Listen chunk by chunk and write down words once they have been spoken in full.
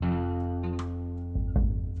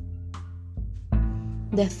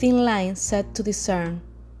The thin line set to discern.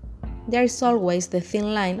 There is always the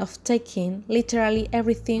thin line of taking literally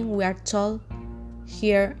everything we are told,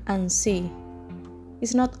 hear, and see.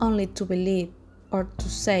 It's not only to believe or to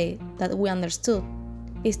say that we understood,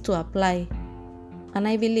 it's to apply. And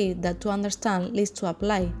I believe that to understand leads to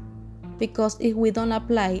apply, because if we don't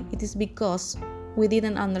apply, it is because we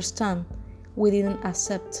didn't understand, we didn't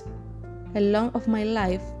accept. Along of my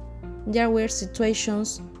life, there were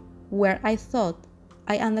situations where I thought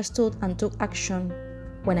I understood and took action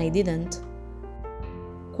when I didn't.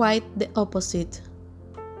 Quite the opposite.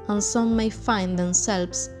 And some may find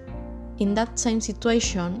themselves in that same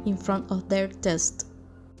situation in front of their test.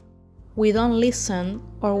 We don't listen,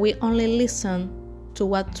 or we only listen to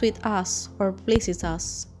what tweets us or pleases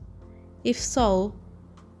us. If so,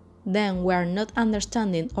 then we are not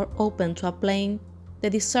understanding or open to applying the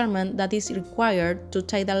discernment that is required to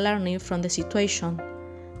take the learning from the situation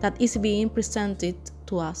that is being presented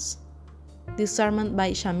to us. Discernment by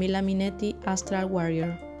Yamila Minetti Astral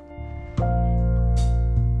Warrior.